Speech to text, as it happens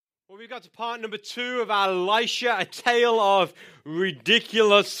We've got to part number 2 of our Elisha, a tale of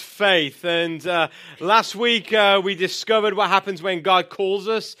ridiculous faith. And last week we discovered what happens when God calls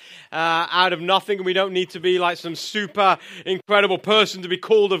us out of nothing. And we don't need to be like some super incredible person to be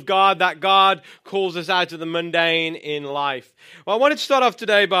called of God, that God calls us out of the mundane in life. Well, I wanted to start off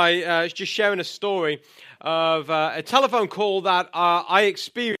today by just sharing a story of a telephone call that I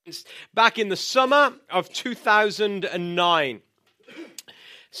experienced back in the summer of 2009.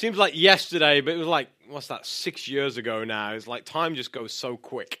 Seems like yesterday, but it was like, what's that, 6 years ago now. It's like time just goes so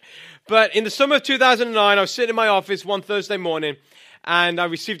quick. But in the summer of 2009, I was sitting in my office one Thursday morning, and I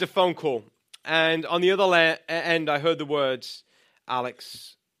received a phone call. And on the other end, I heard the words,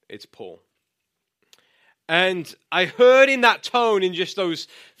 "Alex, it's Paul." And I heard in that tone, in just those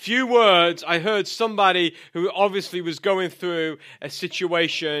few words, I heard somebody who obviously was going through a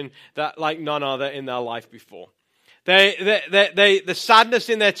situation that like none other in their life before. The sadness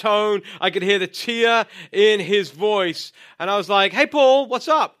in their tone, I could hear the tear in his voice. And I was like, "Hey, Paul, what's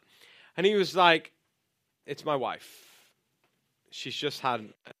up?" And he was like, "It's my wife. She's just had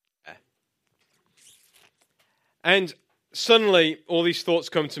an affair." And suddenly, all these thoughts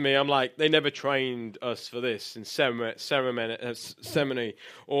come to me. I'm like, they never trained us for this in seminary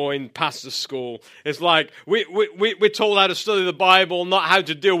or in pastor school. It's like, we're told how to study the Bible, not how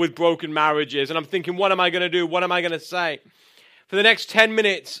to deal with broken marriages. And I'm thinking, what am I going to do? What am I going to say? For the next 10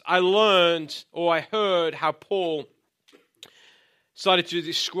 minutes, I heard how Paul started to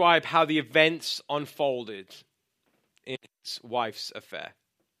describe how the events unfolded in his wife's affair.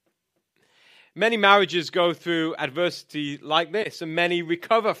 Many marriages go through adversity like this, and many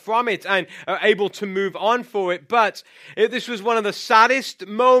recover from it and are able to move on for it. But this was one of the saddest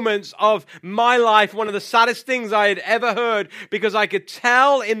moments of my life, one of the saddest things I had ever heard, because I could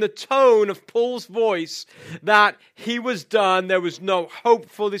tell in the tone of Paul's voice that he was done. There was no hope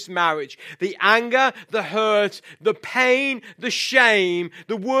for this marriage. The anger, the hurt, the pain, the shame,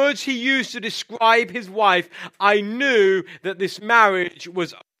 the words he used to describe his wife, I knew that this marriage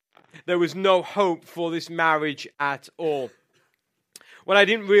was over. There was no hope for this marriage at all. What I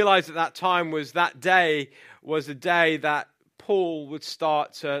didn't realize at that time was that day was the day that Paul would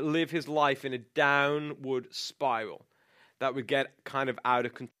start to live his life in a downward spiral that would get kind of out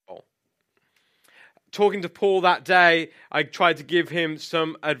of control. Talking to Paul that day, I tried to give him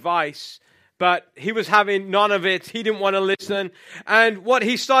some advice, but he was having none of it. He didn't want to listen. And what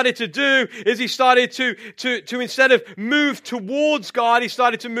he started to do is he started to instead of move towards God, he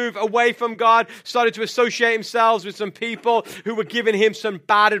started to move away from God, started to associate himself with some people who were giving him some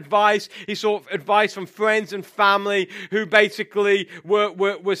bad advice. He sought advice from friends and family who basically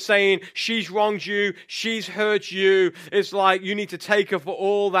were saying, "She's wronged you, she's hurt you. It's like you need to take her for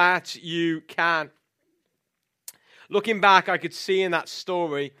all that you can." Looking back, I could see in that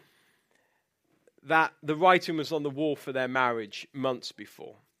story that the writing was on the wall for their marriage months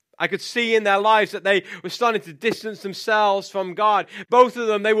before. I could see in their lives that they were starting to distance themselves from God. Both of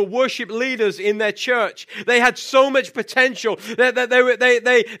them, they were worship leaders in their church. They had so much potential.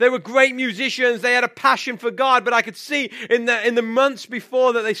 They were great musicians. They had a passion for God. But I could see in the months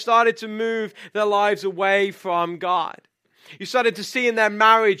before that they started to move their lives away from God. You started to see in their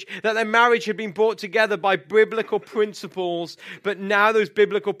marriage that their marriage had been brought together by biblical principles, but now those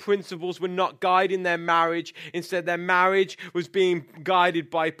biblical principles were not guiding their marriage. Instead, their marriage was being guided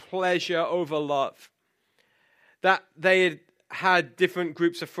by pleasure over love. That they had different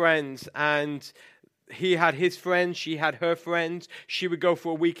groups of friends, and he had his friends, she had her friends. She would go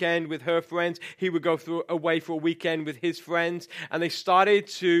for a weekend with her friends. He would go away for a weekend with his friends. And they started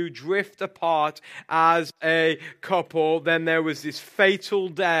to drift apart as a couple. Then there was this fatal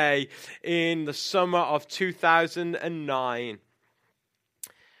day in the summer of 2009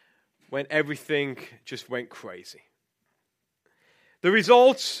 when everything just went crazy. The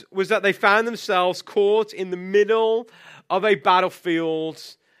result was that they found themselves caught in the middle of a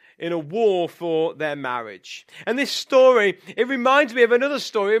battlefield in a war for their marriage. And this story, it reminds me of another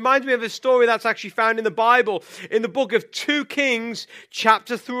story. It reminds me of a story that's actually found in the Bible, in the book of 2 Kings,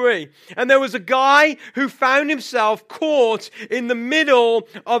 chapter 3. And there was a guy who found himself caught in the middle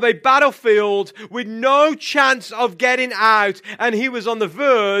of a battlefield with no chance of getting out, and he was on the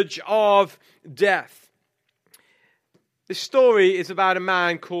verge of death. This story is about a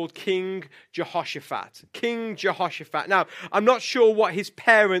man called King Jehoshaphat. King Jehoshaphat. Now, I'm not sure what his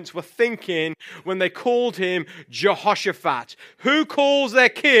parents were thinking when they called him Jehoshaphat. Who calls their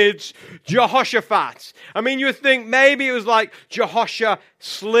kids Jehoshaphat. I mean, you would think maybe it was like Jehoshaphat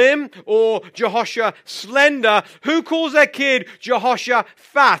Slim or Jehoshaphat Slender. Who calls their kid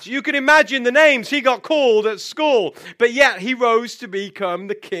Jehoshaphat? You can imagine the names he got called at school. But yet he rose to become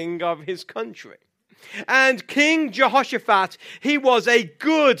the king of his country. And King Jehoshaphat, he was a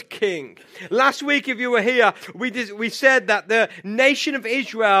good king. Last week, if you were here, we said that the nation of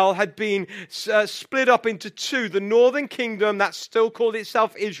Israel had been split up into two. The northern kingdom, that still called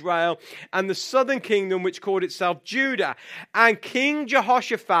itself Israel, and the southern kingdom, which called itself Judah. And King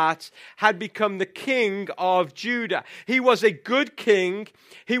Jehoshaphat had become the king of Judah. He was a good king.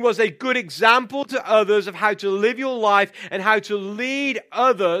 He was a good example to others of how to live your life and how to lead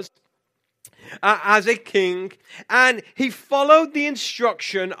others as a king, and he followed the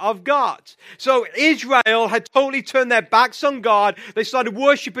instruction of God. So Israel had totally turned their backs on God. They started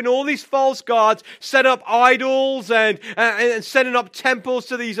worshiping all these false gods, set up idols and setting up temples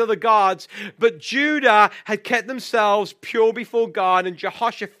to these other gods. But Judah had kept themselves pure before God, and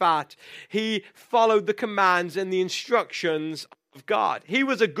Jehoshaphat, he followed the commands and the instructions of God. He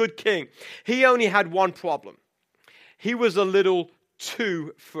was a good king. He only had one problem. He was a little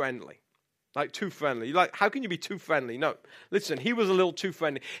too friendly. Like, too friendly. Like, how can you be too friendly? No. Listen, he was a little too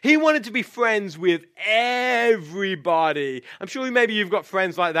friendly. He wanted to be friends with everybody. I'm sure maybe you've got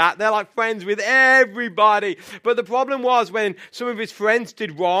friends like that. They're like friends with everybody. But the problem was when some of his friends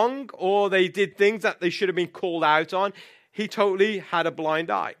did wrong or they did things that they should have been called out on, he totally had a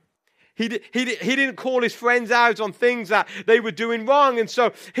blind eye. He didn't call his friends out on things that they were doing wrong. And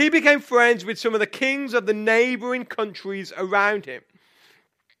so he became friends with some of the kings of the neighboring countries around him.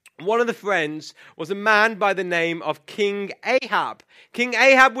 One of the friends was a man by the name of King Ahab. King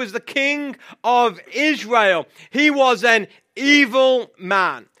Ahab was the king of Israel. He was an evil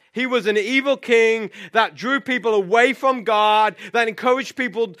man. He was an evil king that drew people away from God, that encouraged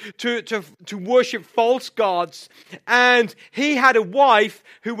people to worship false gods. And he had a wife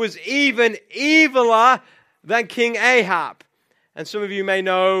who was even eviler than King Ahab. And some of you may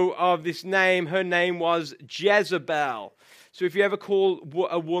know of this name. Her name was Jezebel. So if you ever call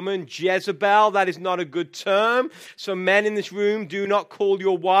a woman Jezebel, that is not a good term. So men in this room, do not call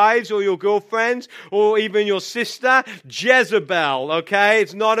your wives or your girlfriends or even your sister Jezebel, okay?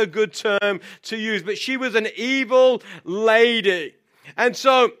 It's not a good term to use. But she was an evil lady. And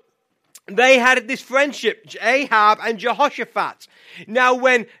so they had this friendship, Ahab and Jehoshaphat. Now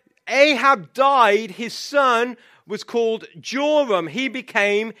when Ahab died, his son was called Joram. He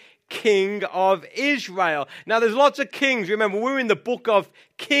became king of Israel. Now there's lots of kings. Remember, we're in the book of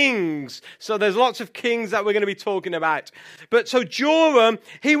Kings. So there's lots of kings that we're going to be talking about. But so Joram,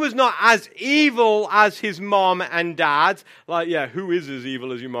 he was not as evil as his mom and dad. Like, yeah, who is as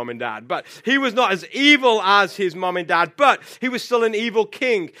evil as your mom and dad? But he was not as evil as his mom and dad, but he was still an evil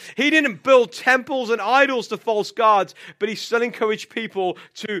king. He didn't build temples and idols to false gods, but he still encouraged people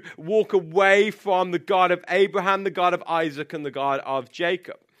to walk away from the God of Abraham, the God of Isaac, and the God of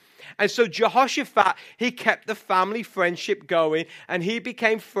Jacob. And so Jehoshaphat, he kept the family friendship going, and he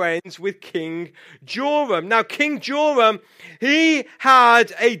became friends with King Joram. Now, King Joram, he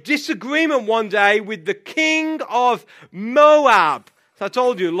had a disagreement one day with the king of Moab. So I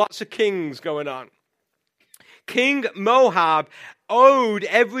told you, lots of kings going on. King Moab owed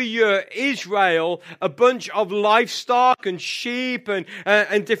every year Israel a bunch of livestock and sheep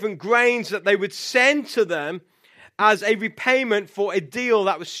and different grains that they would send to them as a repayment for a deal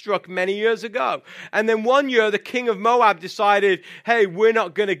that was struck many years ago. And then one year, the king of Moab decided, hey, we're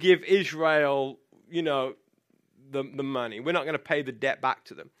not going to give Israel, the money. We're not going to pay the debt back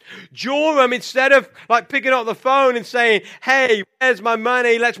to them. Joram, instead of like picking up the phone and saying, hey, where's my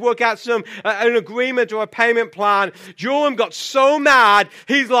money? Let's work out an agreement or a payment plan. Joram got so mad,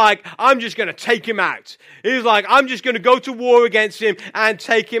 he's like, I'm just going to take him out. He's like, I'm just going to go to war against him and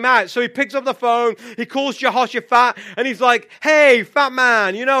take him out. So he picks up the phone, he calls Jehoshaphat, and he's like, hey, fat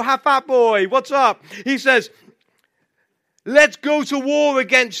man, fat boy, what's up? He says, let's go to war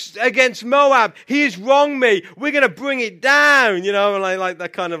against Moab. He has wronged me. We're going to bring it down, like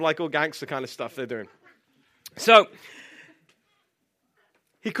that kind of like all gangster kind of stuff they're doing. So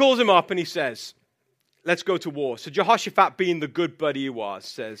he calls him up and he says, let's go to war. So Jehoshaphat, being the good buddy he was,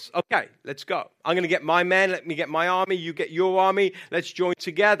 says, okay, let's go. I'm going to get my men. Let me get my army. You get your army. Let's join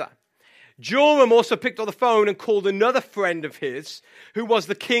together. Joram also picked up the phone and called another friend of his who was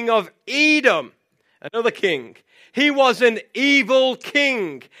the king of Edom. another king. He was an evil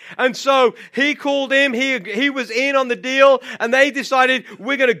king. And so he called him, he was in on the deal, and they decided,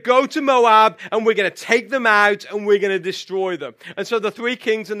 we're going to go to Moab, and we're going to take them out, and we're going to destroy them. And so the three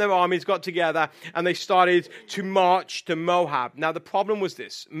kings and their armies got together, and they started to march to Moab. Now the problem was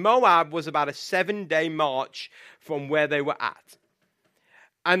this. Moab was about a 7-day march from where they were at.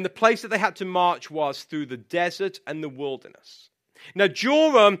 And the place that they had to march was through the desert and the wilderness. Now,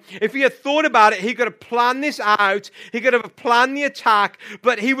 Joram, if he had thought about it, he could have planned this out. He could have planned the attack.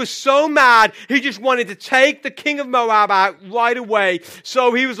 But he was so mad, he just wanted to take the king of Moab out right away.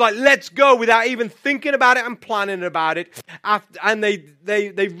 So he was like, let's go, without even thinking about it and planning about it. And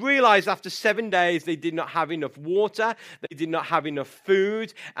they realized after 7 days they did not have enough water. They did not have enough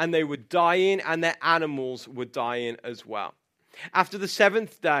food. And they were dying, and their animals were dying as well. After the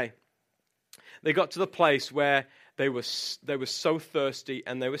 7th day, they got to the place where they were so thirsty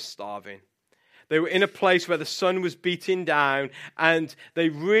and they were starving. They were in a place where the sun was beating down, and they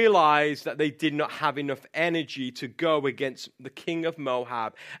realized that they did not have enough energy to go against the king of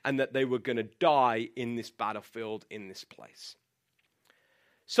Moab, and that they were going to die in this battlefield in this place.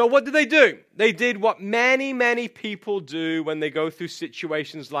 So what did they do? They did what many, many people do when they go through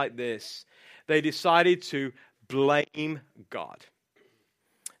situations like this. They decided to blame God.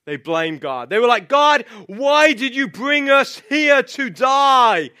 They blamed God. They were like, God, why did you bring us here to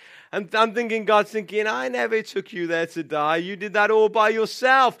die? And I'm thinking, God's thinking, I never took you there to die. You did that all by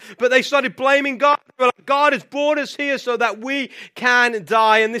yourself. But they started blaming God. They were like, God has brought us here so that we can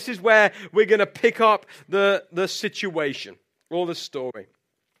die. And this is where we're going to pick up the situation, or the story.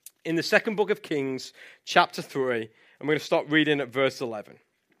 In the second book of Kings, chapter 3, I'm going to start reading at verse 11. It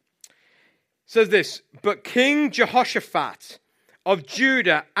says this, but King Jehoshaphat of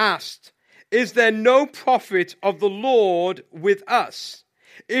Judah asked, is there no prophet of the Lord with us?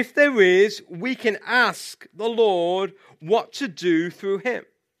 If there is, we can ask the Lord what to do through him.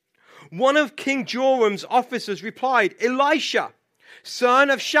 One of King Joram's officers replied, Elisha, son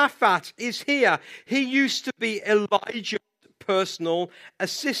of Shaphat, is here. He used to be Elijah's personal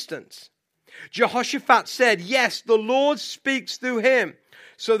assistant. Jehoshaphat said, yes, the Lord speaks through him.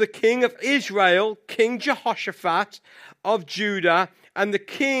 So the king of Israel, King Jehoshaphat of Judah, and the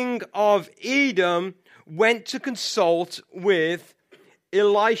king of Edom went to consult with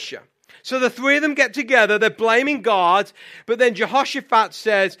Elisha. So the three of them get together, they're blaming God, but then Jehoshaphat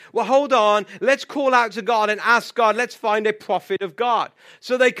says, well, hold on, let's call out to God and ask God, let's find a prophet of God.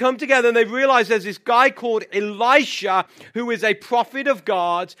 So they come together and they realize there's this guy called Elisha who is a prophet of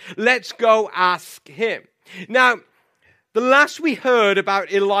God. Let's go ask him. Now, the last we heard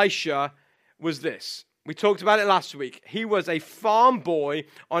about Elisha was this. We talked about it last week. He was a farm boy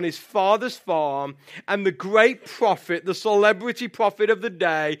on his father's farm, and the great prophet, the celebrity prophet of the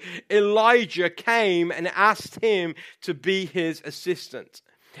day, Elijah, came and asked him to be his assistant.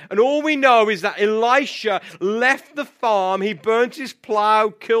 And all we know is that Elisha left the farm, he burnt his plow,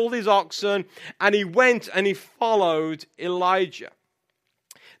 killed his oxen, and he went and he followed Elijah.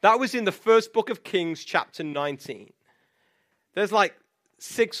 That was in the first book of Kings, chapter 19. There's like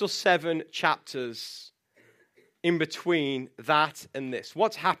 6 or 7 chapters in between that and this.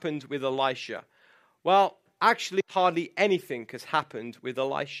 What's happened with Elisha? Well, actually hardly anything has happened with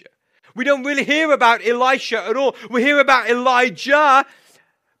Elisha. We don't really hear about Elisha at all. We hear about Elijah,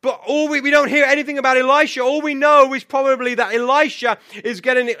 but we don't hear anything about Elisha. All we know is probably that Elisha is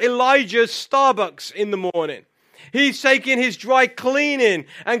getting Elijah's Starbucks in the morning. He's taking his dry cleaning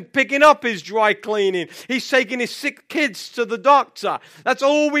and picking up his dry cleaning. He's taking his sick kids to the doctor. That's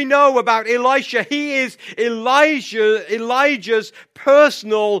all we know about Elisha. He is Elijah's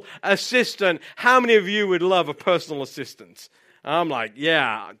personal assistant. How many of you would love a personal assistant? I'm like,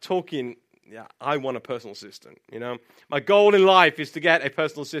 yeah, I want a personal assistant, you know. My goal in life is to get a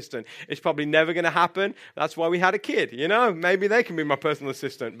personal assistant. It's probably never going to happen. That's why we had a kid, you know. Maybe they can be my personal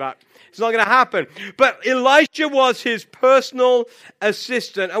assistant, but it's not going to happen. But Elisha was his personal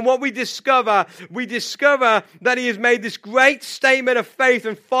assistant. And what we discover that he has made this great statement of faith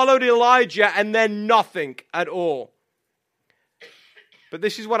and followed Elijah, and then nothing at all. But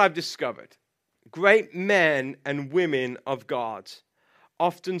this is what I've discovered. Great men and women of God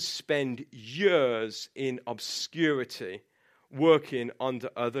often spend years in obscurity working under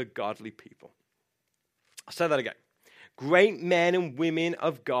other godly people. I'll say that again. Great men and women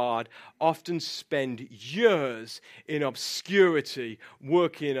of God often spend years in obscurity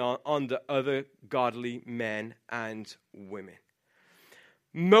working under other godly men and women.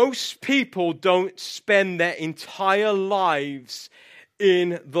 Most people don't spend their entire lives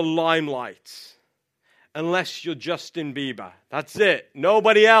in the limelight. unless you're Justin Bieber. That's it.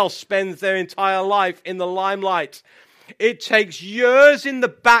 Nobody else spends their entire life in the limelight. It takes years in the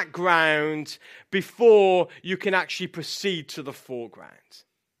background before you can actually proceed to the foreground.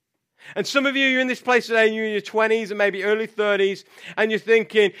 And some of you, you're in this place today, and you're in your 20s and maybe early 30s, and you're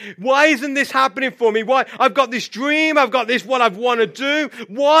thinking, why isn't this happening for me? Why? I've got this dream, I've got this, what I want to do.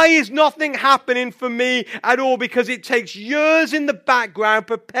 Why is nothing happening for me at all? Because it takes years in the background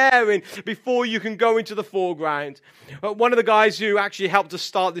preparing before you can go into the foreground. One of the guys who actually helped us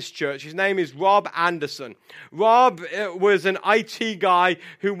start this church, his name is Rob Anderson. Rob was an IT guy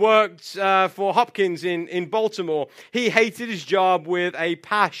who worked for Hopkins in Baltimore. He hated his job with a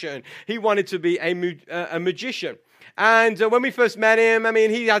passion. He wanted to be a magician. And when we first met him, I mean,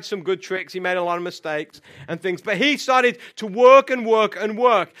 he had some good tricks. He made a lot of mistakes and things. But he started to work and work and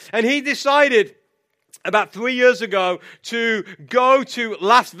work. And he decided about 3 years ago to go to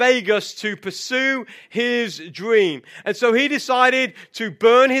Las Vegas to pursue his dream. And so he decided to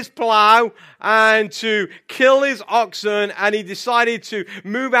burn his plow and to kill his oxen, and he decided to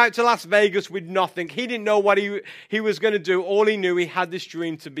move out to Las Vegas with nothing. He didn't know what he was going to do. All he knew, he had this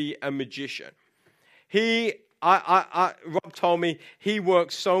dream to be a magician. Rob told me he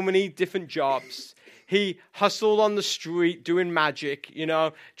worked so many different jobs. He hustled on the street doing magic,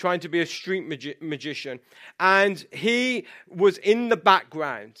 trying to be a street magician. And he was in the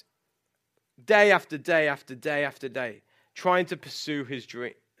background day after day after day after day, trying to pursue his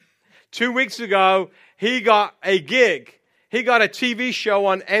dream. 2 weeks ago, he got a gig. He got a TV show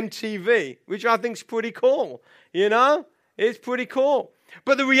on MTV, which I think is pretty cool. It's pretty cool.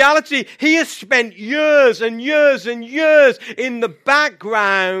 But the reality, he has spent years and years and years in the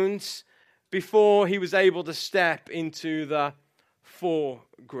background before he was able to step into the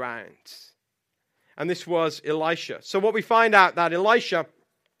foreground. And this was Elisha. So what we find out that Elisha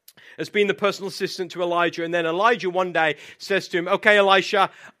has been the personal assistant to Elijah. And then Elijah one day says to him, okay, Elisha,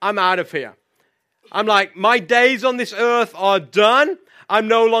 I'm out of here. I'm like, my days on this earth are done. I'm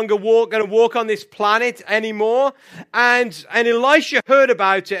no longer going to walk on this planet anymore. And Elisha heard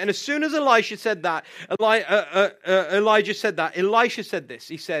about it. And as soon as Elijah said that, Elisha said this.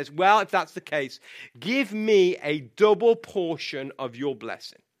 He says, well, if that's the case, give me a double portion of your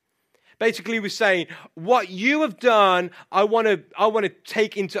blessing. Basically, he was saying, what you have done, I want to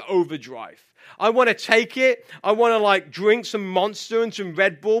take into overdrive. I want to take it. I want to drink some Monster and some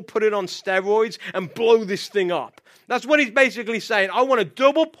Red Bull, put it on steroids, and blow this thing up. That's what he's basically saying. I want a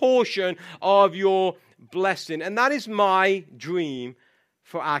double portion of your blessing. And that is my dream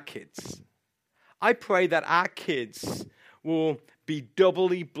for our kids. I pray that our kids will be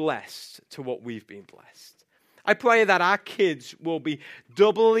doubly blessed to what we've been blessed. I pray that our kids will be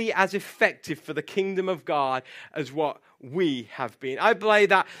doubly as effective for the kingdom of God as what we have been. I pray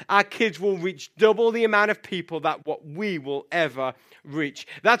that our kids will reach double the amount of people that what we will ever reach.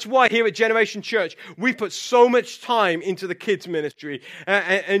 That's why here at Generation Church, we put so much time into the kids ministry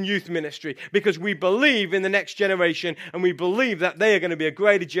and youth ministry, because we believe in the next generation, and we believe that they are going to be a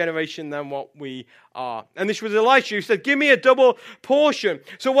greater generation than what we are. And this was Elisha who said, give me a double portion.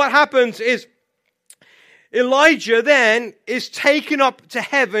 So what happens is, Elijah then is taken up to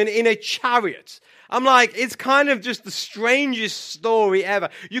heaven in a chariot. I'm like, it's kind of just the strangest story ever.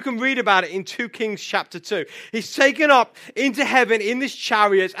 You can read about it in 2 Kings chapter 2. He's taken up into heaven in this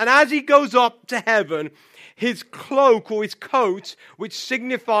chariot, and as he goes up to heaven, his cloak or his coat, which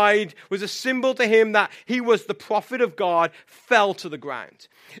was a symbol to him that he was the prophet of God, fell to the ground.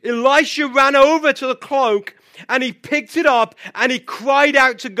 Elisha ran over to the cloak, and he picked it up, and he cried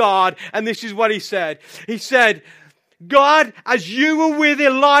out to God, and this is what he said. He said, God, as you were with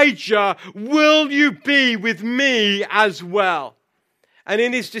Elijah, will you be with me as well? And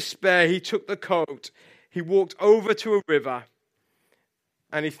in his despair, he took the coat, he walked over to a river,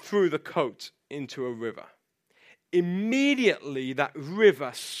 and he threw the coat into a river. Immediately, that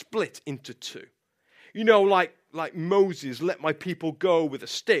river split into two. Like Moses let my people go with a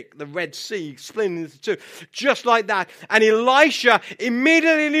stick, the Red Sea split into two. Just like that. And Elisha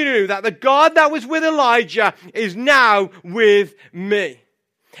immediately knew that the God that was with Elijah is now with me.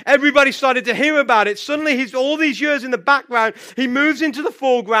 Everybody started to hear about it. Suddenly, he's all these years in the background. He moves into the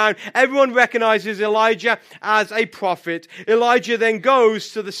foreground. Everyone recognizes Elijah as a prophet. Elijah then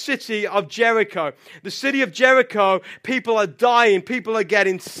goes to the city of Jericho. The city of Jericho, people are dying. People are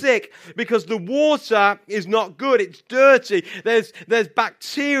getting sick because the water is not good. It's dirty. There's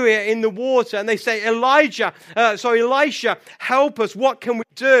bacteria in the water. And they say, Elisha, help us. What can we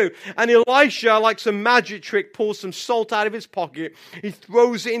do? And Elisha, like some magic trick, pulls some salt out of his pocket. He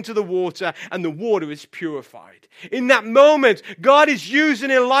throws throws it into the water, and the water is purified. In that moment, God is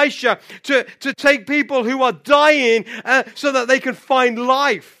using Elisha to take people who are dying so that they can find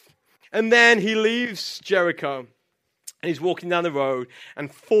life. And then he leaves Jericho, and he's walking down the road,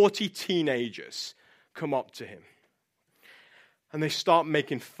 and 40 teenagers come up to him. And they start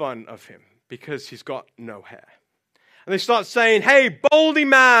making fun of him because he's got no hair. And they start saying, hey, boldy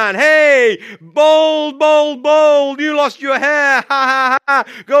man, hey, bold, bold, bold, you lost your hair, ha, ha, ha,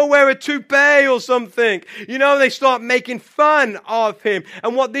 go wear a toupee or something. You know, they start making fun of him.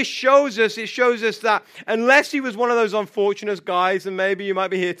 And what this shows us, it shows us that unless he was one of those unfortunate guys, and maybe you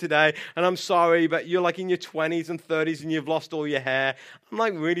might be here today, and I'm sorry, but you're like in your 20s and 30s and you've lost all your hair. I'm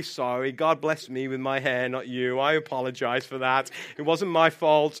like really sorry. God bless me with my hair, not you. I apologize for that. It wasn't my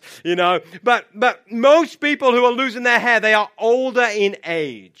fault, you know. But most people who are losing their hair, they are older in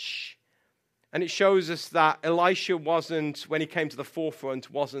age. And it shows us that Elisha wasn't, when he came to the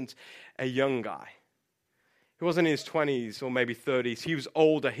forefront, wasn't a young guy. He wasn't in his 20s or maybe 30s. He was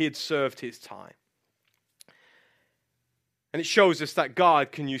older. He had served his time. And it shows us that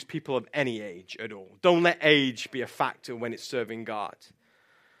God can use people of any age at all. Don't let age be a factor when it's serving God.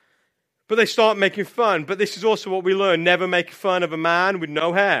 But they start making fun. But this is also what we learn. Never make fun of a man with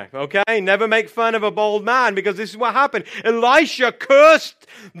no hair. Okay? Never make fun of a bald man, because this is what happened. Elisha cursed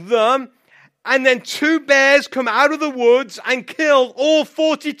them, and then 2 bears come out of the woods and killed all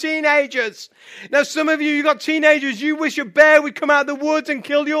 40 teenagers. Now, some of you got teenagers, you wish a bear would come out of the woods and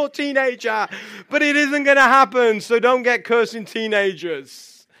kill your teenager. But it isn't going to happen, so don't get cursing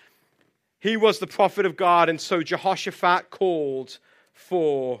teenagers. He was the prophet of God, and so Jehoshaphat called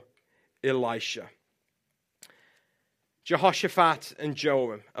for Elisha. Jehoshaphat and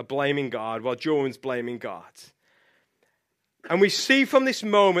Joram are blaming God while Joram's blaming God. And we see from this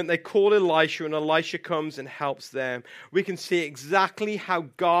moment they call Elisha, and Elisha comes and helps them. We can see exactly how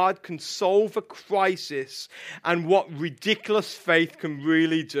God can solve a crisis and what ridiculous faith can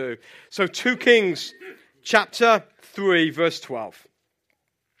really do. So 2 Kings chapter 3 verse 12. It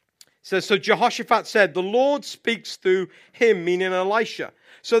says, so Jehoshaphat said, the Lord speaks through him, meaning Elisha.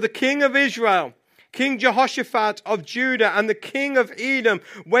 So the king of Israel, King Jehoshaphat of Judah, and the king of Edom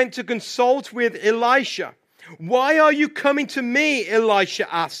went to consult with Elisha. Why are you coming to me?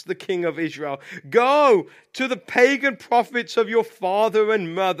 Elisha asked the king of Israel. Go to the pagan prophets of your father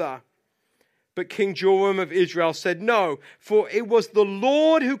and mother. But King Joram of Israel said, no, for it was the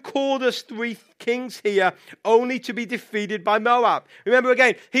Lord who called us 3 kings here, only to be defeated by Moab. Remember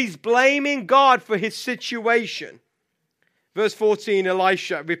again, he's blaming God for his situation. Verse 14,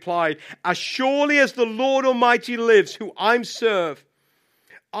 Elisha replied, as surely as the Lord Almighty lives, who I serve,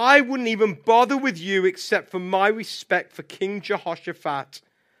 I wouldn't even bother with you except for my respect for King Jehoshaphat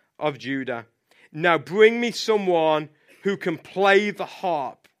of Judah. Now bring me someone who can play the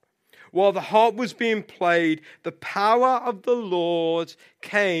harp. While the harp was being played, the power of the Lord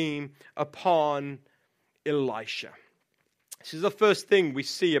came upon Elisha. This is the first thing we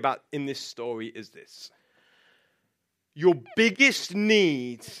see about in this story is this. Your biggest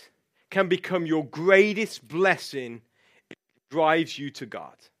need can become your greatest blessing if it drives you to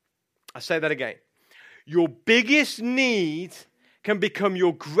God. I say that again. Your biggest need can become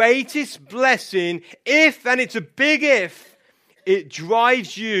your greatest blessing if, and it's a big if, it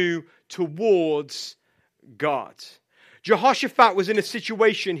drives you towards God. Jehoshaphat was in a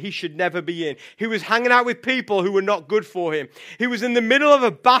situation he should never be in. He was hanging out with people who were not good for him. He was in the middle of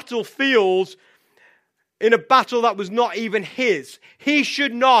a battlefield, in a battle that was not even his. He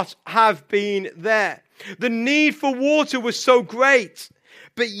should not have been there. The need for water was so great.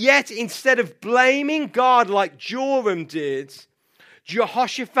 But yet, instead of blaming God like Joram did,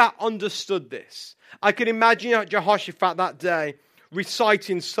 Jehoshaphat understood this. I can imagine Jehoshaphat that day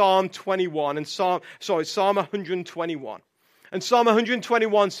reciting Psalm 21 and Psalm 121. And Psalm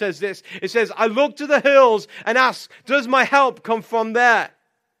 121 says this. It says, I look to the hills and ask, does my help come from there?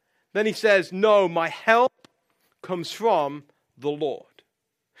 Then he says, no, my help comes from the Lord.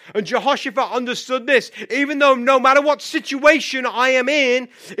 And Jehoshaphat understood this. Even though no matter what situation I am in,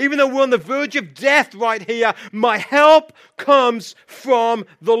 even though we're on the verge of death right here, my help comes from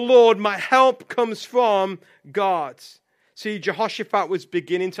the Lord. My help comes from God. See, Jehoshaphat was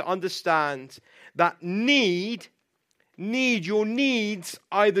beginning to understand that your needs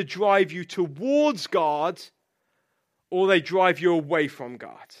either drive you towards God or they drive you away from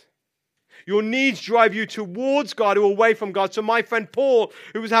God. Your needs drive you towards God or away from God. So my friend Paul,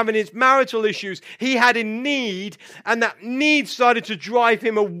 who was having his marital issues, he had a need, and that need started to drive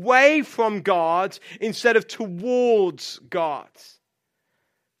him away from God instead of towards God.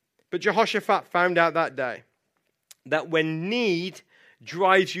 But Jehoshaphat found out that day that when need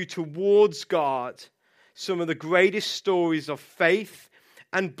drives you towards God, some of the greatest stories of faith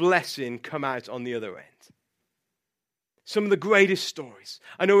and blessing come out on the other end. Some of the greatest stories.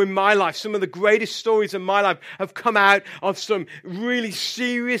 I know in my life, some of the greatest stories in my life have come out of some really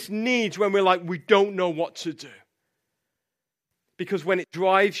serious needs when we're like, we don't know what to do. Because when it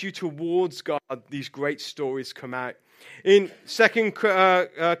drives you towards God, these great stories come out. In 2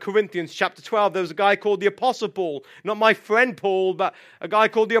 Corinthians chapter 12, there was a guy called the Apostle Paul. Not my friend Paul, but a guy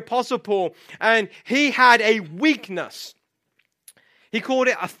called the Apostle Paul. And he had a weakness. He called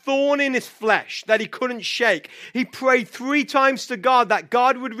it a thorn in his flesh that he couldn't shake. He prayed 3 times to God that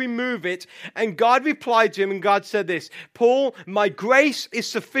God would remove it. And God replied to him, and God said this, Paul, my grace is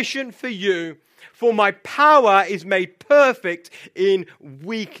sufficient for you, for my power is made perfect in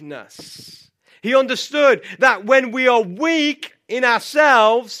weakness. He understood that when we are weak in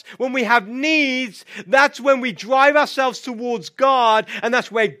ourselves, when we have needs, that's when we drive ourselves towards God, and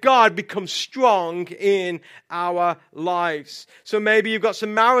that's where God becomes strong in our lives. So maybe you've got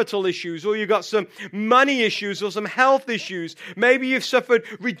some marital issues, or you've got some money issues, or some health issues. Maybe you've suffered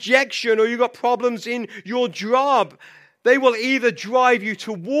rejection, or you've got problems in your job. They will either drive you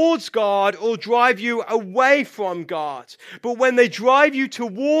towards God or drive you away from God. But when they drive you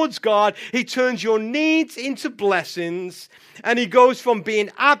towards God, He turns your needs into blessings, and He goes from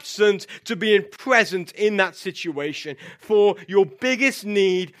being absent to being present in that situation. For your biggest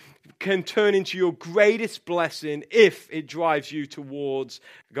need can turn into your greatest blessing if it drives you towards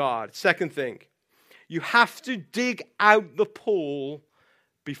God. Second thing, you have to dig out the pool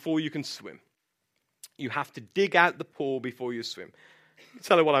before you can swim. You have to dig out the pool before you swim. I'll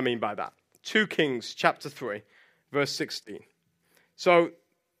tell you what I mean by that. 2 Kings chapter 3, verse 16. So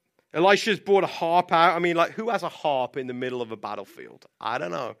Elisha's brought a harp out. I mean, like, who has a harp in the middle of a battlefield? I don't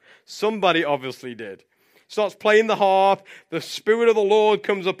know. Somebody obviously did. Starts playing the harp. The Spirit of the Lord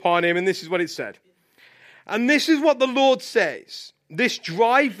comes upon him, and this is what it said. And this is what the Lord says. This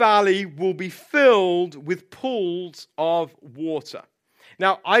dry valley will be filled with pools of water.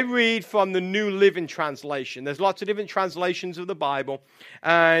 Now, I read from the New Living Translation. There's lots of different translations of the Bible,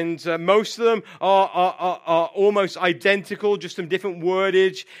 and most of them are almost identical, just some different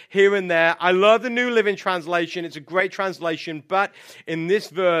wordage here and there. I love the New Living Translation. It's a great translation, but in this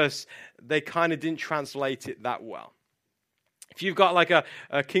verse, they kind of didn't translate it that well. If you've got like a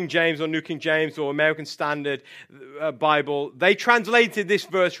King James or New King James or American Standard Bible, they translated this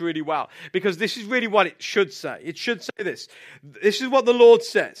verse really well, because this is really what it should say. It should say this. This is what the Lord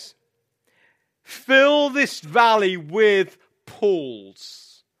says. Fill this valley with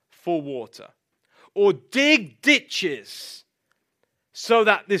pools for water, or dig ditches so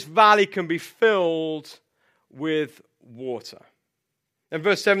that this valley can be filled with water. In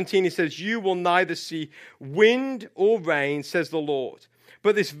verse 17, he says, you will neither see wind or rain, says the Lord,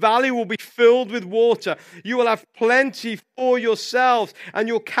 but this valley will be filled with water. You will have plenty for yourselves and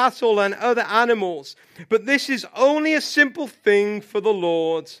your cattle and other animals. But this is only a simple thing for the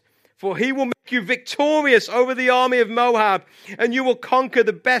Lord, for He will make you victorious over the army of Moab, and you will conquer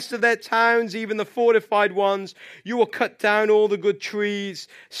the best of their towns, even the fortified ones. You will cut down all the good trees,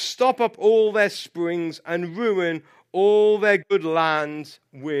 stop up all their springs, and ruin all their good land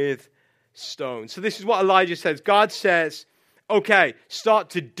with stones. So this is what Elijah says. God says, okay, start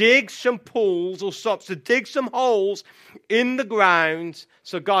to dig some pools, or start to dig some holes in the ground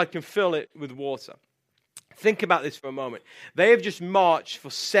so God can fill it with water. Think about this for a moment. They have just marched for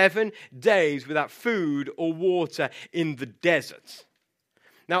 7 days without food or water in the desert.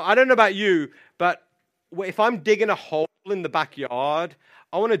 Now, I don't know about you, but if I'm digging a hole in the backyard,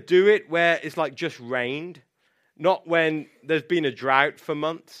 I want to do it where it's like just rained. Not when there's been a drought for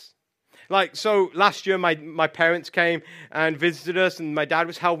months. Like, so last year my parents came and visited us, and my dad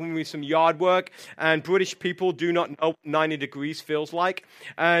was helping me with some yard work, and British people do not know what 90 degrees feels like.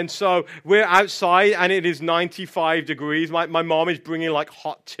 And so we're outside, and it is 95 degrees. My mom is bringing like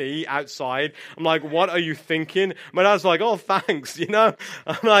hot tea outside. I'm like, what are you thinking? My dad's like, oh, thanks, you know.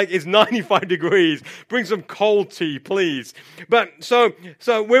 I'm like, it's 95 degrees. Bring some cold tea, please. But so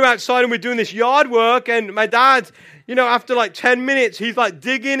we're outside, and we're doing this yard work, and my dad, you know, after like 10 minutes, he's like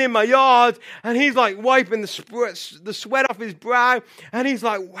digging in my yard, and he's like wiping the sweat off his brow, and he's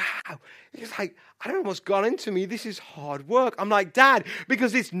like, wow. He's like, I don't know what's gone into me. This is hard work. I'm like, Dad,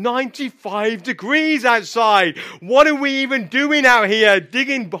 because it's 95 degrees outside. What are we even doing out here?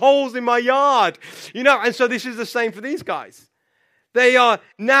 Digging holes in my yard. You know, and so this is the same for these guys. They are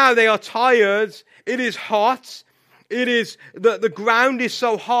tired. It is hot. It is, the ground is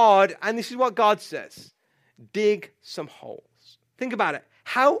so hard, and this is what God says. Dig some holes. Think about it.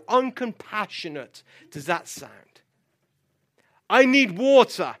 How uncompassionate does that sound? I need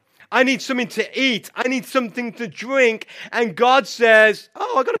water. I need something to eat. I need something to drink. And God says,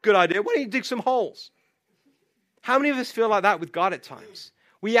 oh, I got a good idea. Why don't you dig some holes? How many of us feel like that with God at times?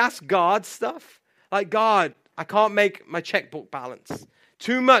 We ask God stuff like, God, I can't make my checkbook balance.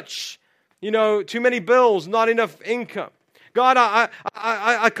 Too much, too many bills, not enough income. God,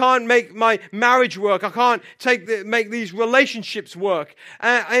 I can't make my marriage work. I can't make these relationships work.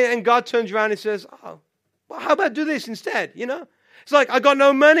 And God turns around and says, oh, well, how about do this instead, It's like, I got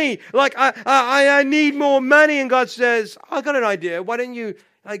no money. Like, I need more money. And God says, I got an idea. Why don't you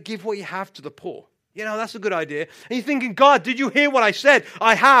give what you have to the poor? That's a good idea. And you're thinking, God, did you hear what I said?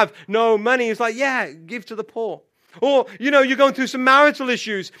 I have no money. It's like, yeah, give to the poor. Or, you're going through some marital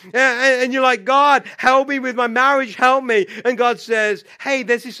issues. And you're like, God, help me with my marriage. Help me. And God says, hey,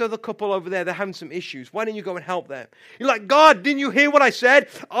 there's this other couple over there. They're having some issues. Why don't you go and help them? You're like, God, didn't you hear what I said?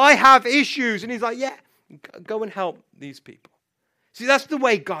 I have issues. And he's like, yeah, go and help these people. See, that's the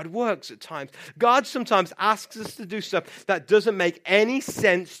way God works at times. God sometimes asks us to do stuff that doesn't make any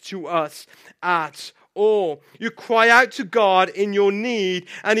sense to us at all. You cry out to God in your need,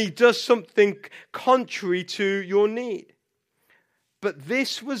 and He does something contrary to your need. But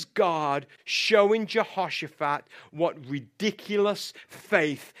this was God showing Jehoshaphat what ridiculous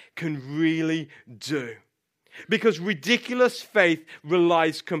faith can really do. Because ridiculous faith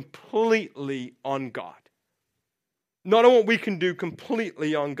relies completely on God. Not on what we can do,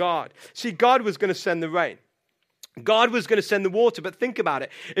 completely on God. See, God was going to send the rain. God was going to send the water, but think about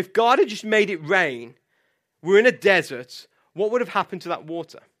it. If God had just made it rain, we're in a desert, what would have happened to that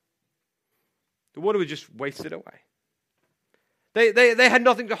water? The water would just wasted away. They had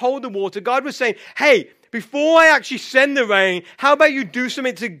nothing to hold the water. God was saying, hey, before I actually send the rain, how about you do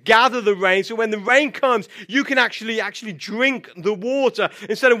something to gather the rain so when the rain comes, you can actually drink the water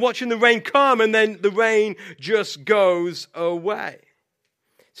instead of watching the rain come and then the rain just goes away.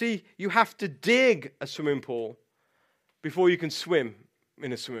 See, you have to dig a swimming pool before you can swim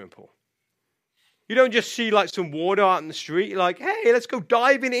in a swimming pool. You don't just see like some water out in the street. You're like, hey, let's go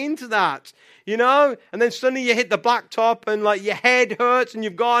diving into that, And then suddenly you hit the blacktop and like your head hurts and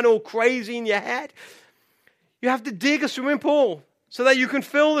you've gone all crazy in your head. You have to dig a swimming pool so that you can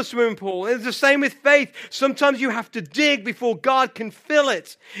fill the swimming pool. It's the same with faith. Sometimes you have to dig before God can fill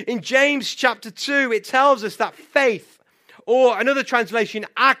it. In James chapter 2, it tells us that faith, or another translation,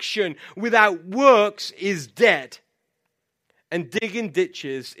 action without works is dead. And digging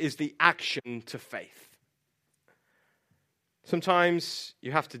ditches is the action to faith. Sometimes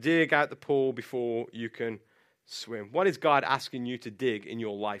you have to dig out the pool before you can swim. What is God asking you to dig in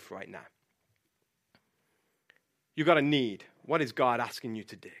your life right now? You've got a need. What is God asking you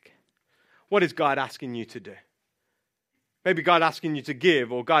to dig? What is God asking you to do? Maybe God asking you to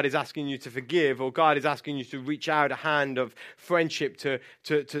give, or God is asking you to forgive, or God is asking you to reach out a hand of friendship to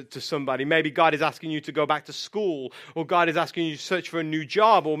somebody. Maybe God is asking you to go back to school, or God is asking you to search for a new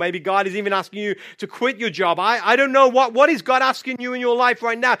job, or maybe God is even asking you to quit your job. I don't know what is God asking you in your life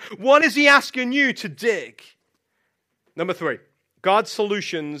right now. What is He asking you to dig? Number 3, God's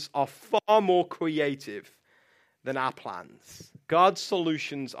solutions are far more creative than our plans. God's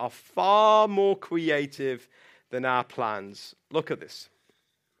solutions are far more creative than our plans. Look at this.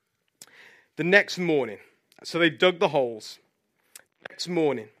 The next morning, so they dug the holes. Next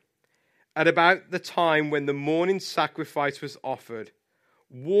morning, at about the time when the morning sacrifice was offered,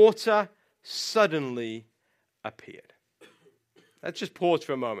 water suddenly appeared. Let's just pause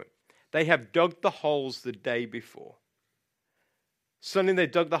for a moment. They have dug the holes the day before. Suddenly they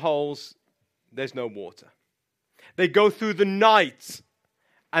dug the holes, there's no water. They go through the night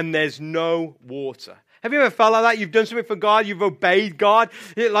and there's no water. Have you ever felt like that? You've done something for God, you've obeyed God,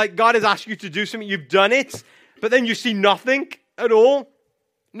 like God has asked you to do something, you've done it, but then you see nothing at all.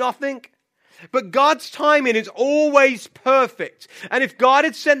 Nothing. But God's timing is always perfect. And if God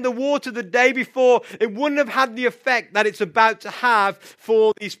had sent the water the day before, it wouldn't have had the effect that it's about to have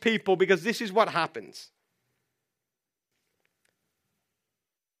for these people, because this is what happens.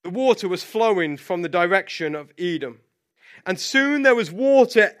 The water was flowing from the direction of Edom. And soon there was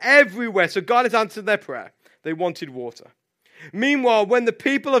water everywhere. So God has answered their prayer. They wanted water. Meanwhile, when the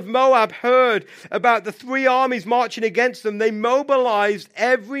people of Moab heard about the 3 armies marching against them, they mobilized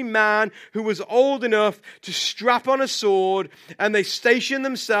every man who was old enough to strap on a sword, and they stationed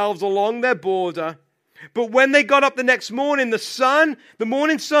themselves along their border. But when they got up the next morning, the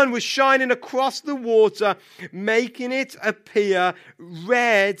morning sun was shining across the water, making it appear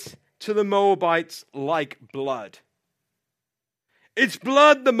red to the Moabites like blood. It's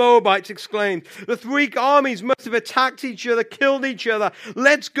blood, the Moabites exclaimed. The three armies must have attacked each other, killed each other.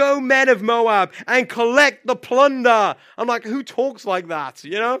 Let's go, men of Moab, and collect the plunder. I'm like, who talks like that,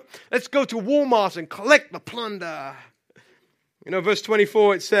 you know? Let's go to Walmart and collect the plunder. You know, verse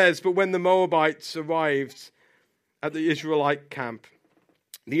 24, it says, but when the Moabites arrived at the Israelite camp,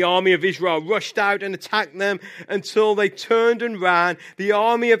 the army of Israel rushed out and attacked them until they turned and ran. The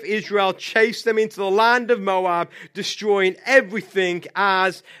army of Israel chased them into the land of Moab, destroying everything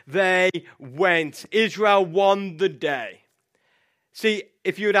as they went. Israel won the day. See,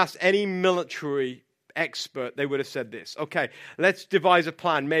 if you had asked any military expert, they would have said this. Okay, let's devise a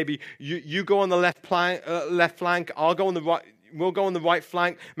plan. Maybe you go on the left flank, I'll go on the right. We'll go on the right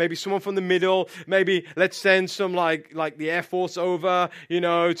flank. Maybe someone from the middle. Maybe let's send some like the Air Force over, you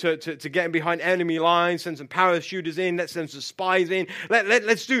know, to get in behind enemy lines. Send some parachuters in. Let's send some spies in.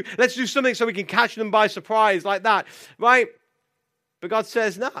 Let's do something so we can catch them by surprise like that, right? But God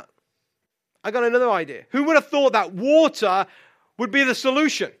says, no. I got another idea. Who would have thought that water would be the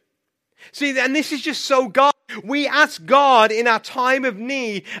solution? See, and this is just so God. We ask God in our time of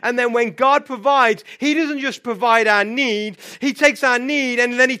need, and then when God provides, He doesn't just provide our need, He takes our need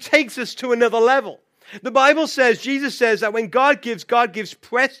and then He takes us to another level. The Bible says, Jesus says that when God gives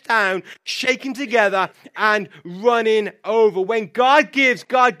pressed down, shaken together, and running over. When God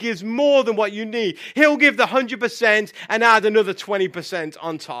gives more than what you need. He'll give the 100% and add another 20%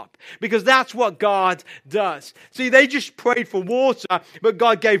 on top. Because that's what God does. See, they just prayed for water, but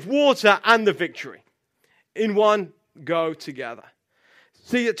God gave water and the victory in one go together.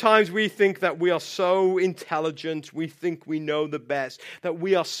 See, at times we think that we are so intelligent, we think we know the best, that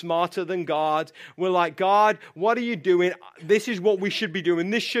we are smarter than God. We're like, God, what are you doing? This is what we should be doing.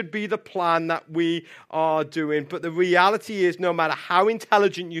 This should be the plan that we are doing. But the reality is, no matter how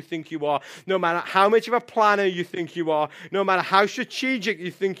intelligent you think you are, no matter how much of a planner you think you are, no matter how strategic you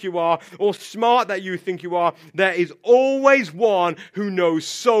think you are, or smart that you think you are, there is always one who knows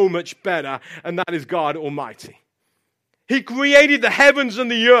so much better, and that is God Almighty. He created the heavens and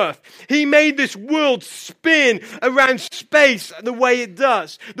the earth. He made this world spin around space the way it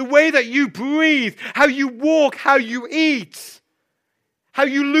does. The way that you breathe, how you walk, how you eat, how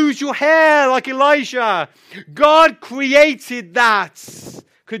you lose your hair like Elisha. God created that.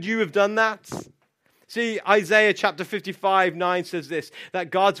 Could you have done that? See, Isaiah chapter 55:9 says this,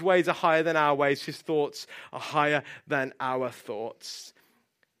 that God's ways are higher than our ways. His thoughts are higher than our thoughts.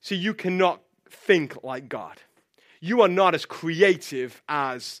 See, you cannot think like God. You are not as creative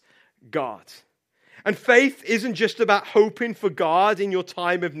as God. And faith isn't just about hoping for God in your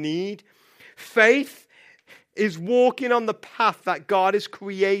time of need. Faith is walking on the path that God is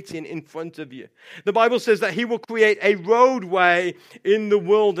creating in front of you. The Bible says that He will create a roadway in the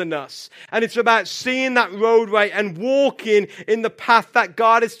wilderness. And it's about seeing that roadway and walking in the path that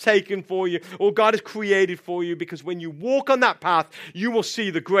God has taken for you, or God has created for you, because when you walk on that path, you will see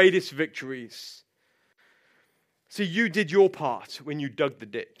the greatest victories. See, you did your part when you dug the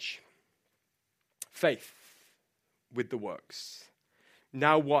ditch. Faith with the works.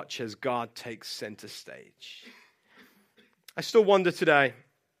 Now watch as God takes center stage. I still wonder today,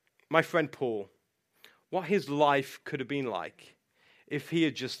 my friend Paul, what his life could have been like if he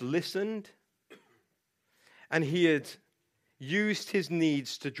had just listened and he had used his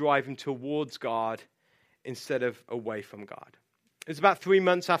needs to drive him towards God instead of away from God. It's about 3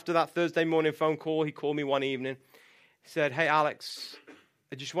 months after that Thursday morning phone call. He called me one evening. He said, hey, Alex,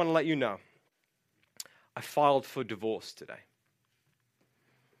 I just want to let you know, I filed for divorce today.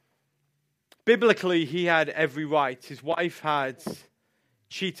 Biblically, he had every right. His wife had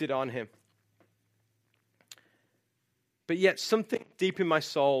cheated on him. But yet something deep in my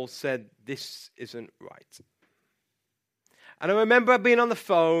soul said, this isn't right. And I remember being on the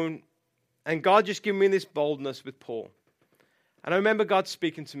phone and God just gave me this boldness with Paul. And I remember God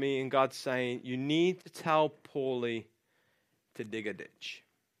speaking to me and God saying, you need to tell Paulie to dig a ditch.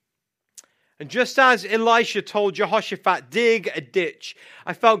 And just as Elisha told Jehoshaphat, dig a ditch,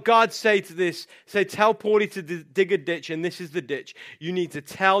 I felt God say, tell Paulie to dig a ditch, and this is the ditch. You need to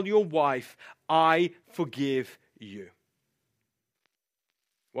tell your wife, I forgive you.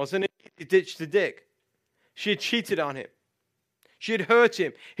 Wasn't it a ditch to dig? She had cheated on him. She had hurt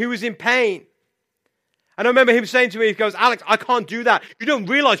him. He was in pain. And I remember him saying to me, he goes, Alex, I can't do that. You don't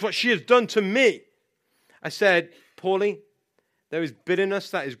realize what she has done to me. I said, Paulie, there is bitterness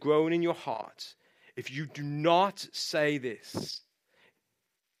that is growing in your heart. If you do not say this,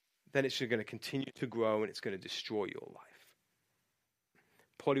 then it's going to continue to grow and it's going to destroy your life.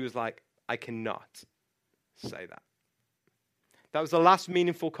 Paulie was like, I cannot say that. That was the last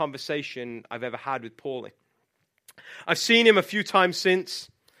meaningful conversation I've ever had with Paulie. I've seen him a few times since,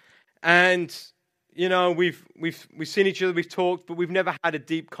 and you know, we've seen each other, we've talked, but we've never had a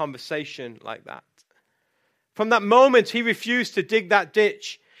deep conversation like that. From that moment, he refused to dig that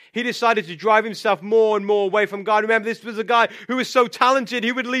ditch. He decided to drive himself more and more away from God. Remember, this was a guy who was so talented.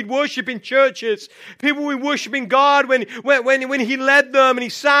 He would lead worship in churches. People were worshiping God when he led them, and he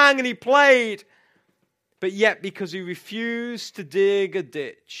sang and he played. But yet, because he refused to dig a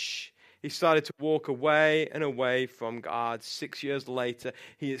ditch, he started to walk away and away from God. 6 years later,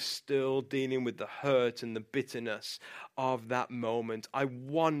 he is still dealing with the hurt and the bitterness of that moment.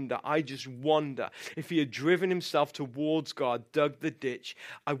 I just wonder, if he had driven himself towards God, dug the ditch,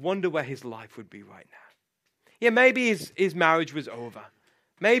 I wonder where his life would be right now. Yeah, maybe his marriage was over.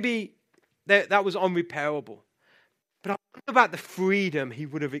 Maybe that was unrepairable. But I wonder about the freedom he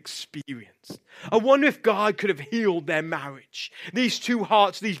would have experienced. I wonder if God could have healed their marriage. These two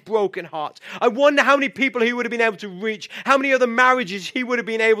hearts, these broken hearts. I wonder how many people he would have been able to reach. How many other marriages he would have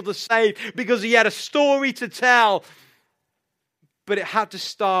been able to save because he had a story to tell. But it had to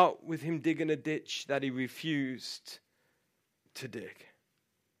start with him digging a ditch that he refused to dig.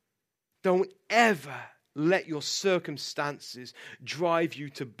 Don't ever let your circumstances drive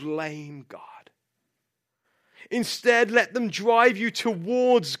you to blame God. Instead, let them drive you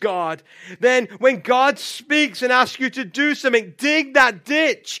towards God. Then when God speaks and asks you to do something, dig that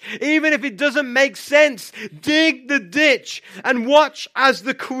ditch. Even if it doesn't make sense, dig the ditch and watch as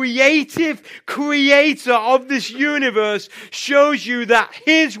the creative creator of this universe shows you that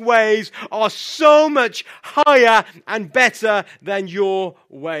his ways are so much higher and better than your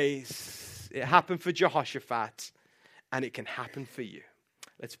ways. It happened for Jehoshaphat, and it can happen for you.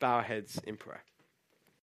 Let's bow our heads in prayer.